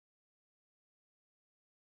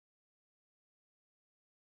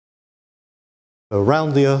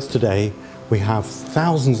Around the Earth today, we have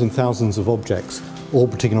thousands and thousands of objects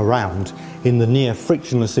orbiting around in the near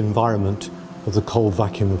frictionless environment of the cold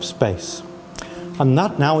vacuum of space. And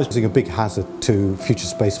that now is posing a big hazard to future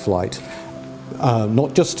space flight,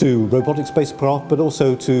 not just to robotic spacecraft, but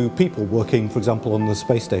also to people working, for example, on the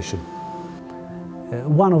space station.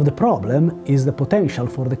 One of the problems is the potential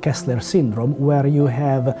for the Kessler syndrome, where you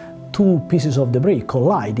have two pieces of debris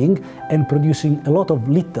colliding and producing a lot of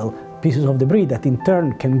little pieces of debris that in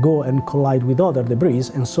turn can go and collide with other debris,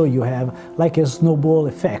 and so you have like a snowball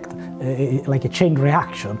effect, like a chain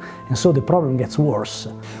reaction, and so the problem gets worse.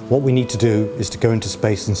 What we need to do is to go into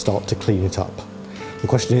space and start to clean it up. The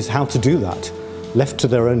question is how to do that. Left to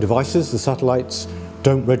their own devices, the satellites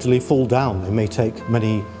don't readily fall down. They may take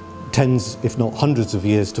many tens, if not hundreds of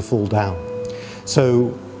years to fall down.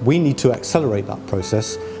 So we need to accelerate that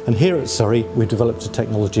process, and here at Surrey we've developed a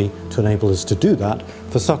technology to enable us to do that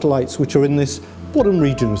for satellites which are in this bottom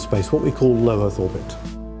region of space, what we call low Earth orbit.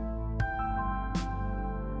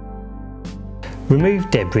 Removed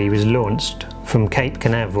debris was launched from Cape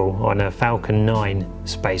Canaveral on a Falcon 9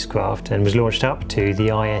 spacecraft and was launched up to the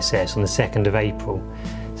ISS on the 2nd of April.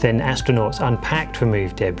 Then astronauts unpacked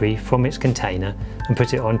removed debris from its container and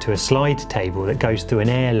put it onto a slide table that goes through an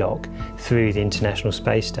airlock through the International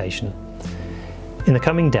Space Station. In the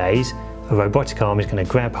coming days, a robotic arm is going to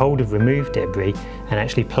grab hold of removed debris and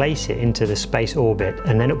actually place it into the space orbit,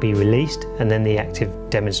 and then it'll be released and then the active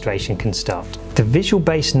demonstration can start. The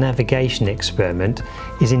visual-based navigation experiment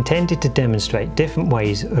is intended to demonstrate different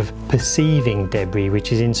ways of perceiving debris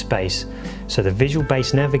which is in space. So the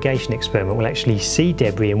visual-based navigation experiment will actually see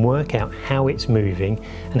debris and work out how it's moving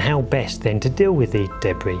and how best then to deal with the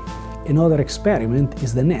debris. Another experiment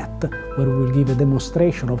is the net, where we will give a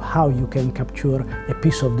demonstration of how you can capture a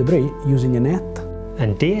piece of debris using a net.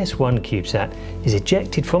 And DS1 CubeSat is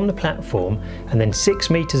ejected from the platform, and then 6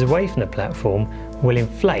 meters away from the platform will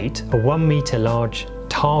inflate a 1 meter large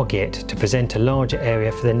target to present a larger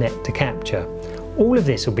area for the net to capture. All of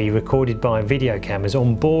this will be recorded by video cameras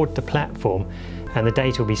on board the platform, and the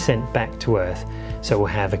data will be sent back to Earth. So we'll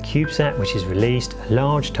have a CubeSat which is released, a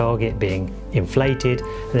large target being inflated,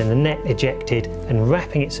 and then the net ejected and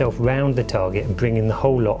wrapping itself round the target and bringing the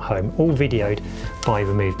whole lot home, all videoed by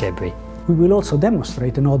removed debris. We will also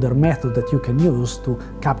demonstrate another method that you can use to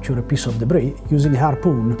capture a piece of debris using a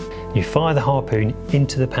harpoon. You fire the harpoon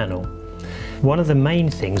into the panel. One of the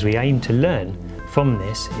main things we aim to learn from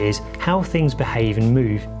this is how things behave and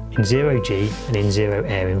move in zero-G and in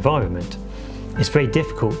zero-air environment. It's very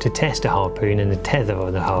difficult to test a harpoon and the tether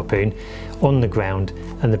of the harpoon on the ground,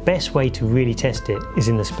 and the best way to really test it is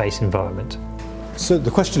in the space environment. So the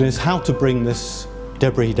question is how to bring this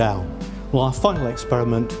debris down. Well, our final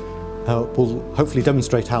experiment will hopefully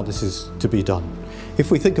demonstrate how this is to be done.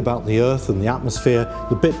 If we think about the Earth and the atmosphere,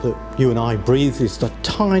 the bit that you and I breathe is the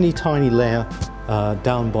tiny, tiny layer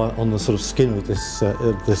down on the sort of skin of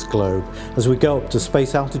this globe. As we go up to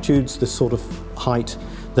space altitudes, this sort of height,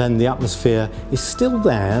 then the atmosphere is still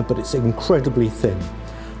there, but it's incredibly thin.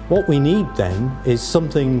 What we need then is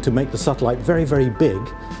something to make the satellite very, very big,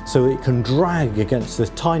 so it can drag against this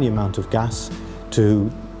tiny amount of gas to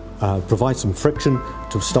provide some friction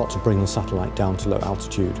to start to bring the satellite down to low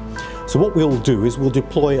altitude. So what we'll do is we'll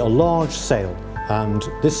deploy a large sail, and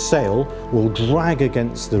this sail will drag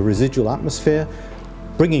against the residual atmosphere,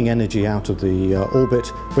 bringing energy out of the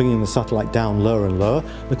orbit, bringing the satellite down lower and lower.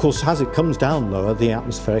 And of course, as it comes down lower, the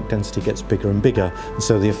atmospheric density gets bigger and bigger, and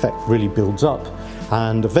so the effect really builds up.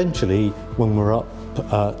 And eventually, when we're up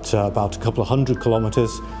at about a couple of 100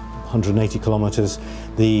 kilometers, 180 kilometers,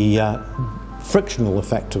 the frictional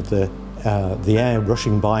effect of the air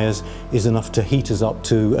rushing by us is enough to heat us up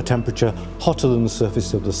to a temperature hotter than the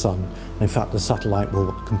surface of the sun. And in fact, the satellite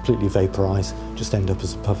will completely vaporize, just end up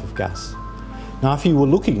as a puff of gas. Now, if you were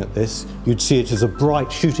looking at this, you'd see it as a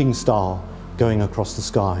bright shooting star going across the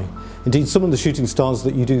sky. Indeed, some of the shooting stars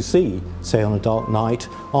that you do see, say on a dark night,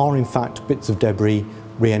 are in fact bits of debris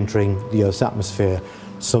re-entering the Earth's atmosphere.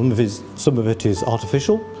 Some of it is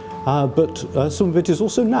artificial, but some of it is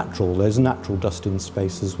also natural. There's natural dust in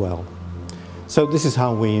space as well. So this is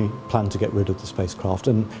how we plan to get rid of the spacecraft,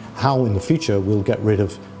 and how in the future we'll get rid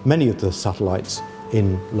of many of the satellites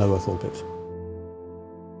in low Earth orbit.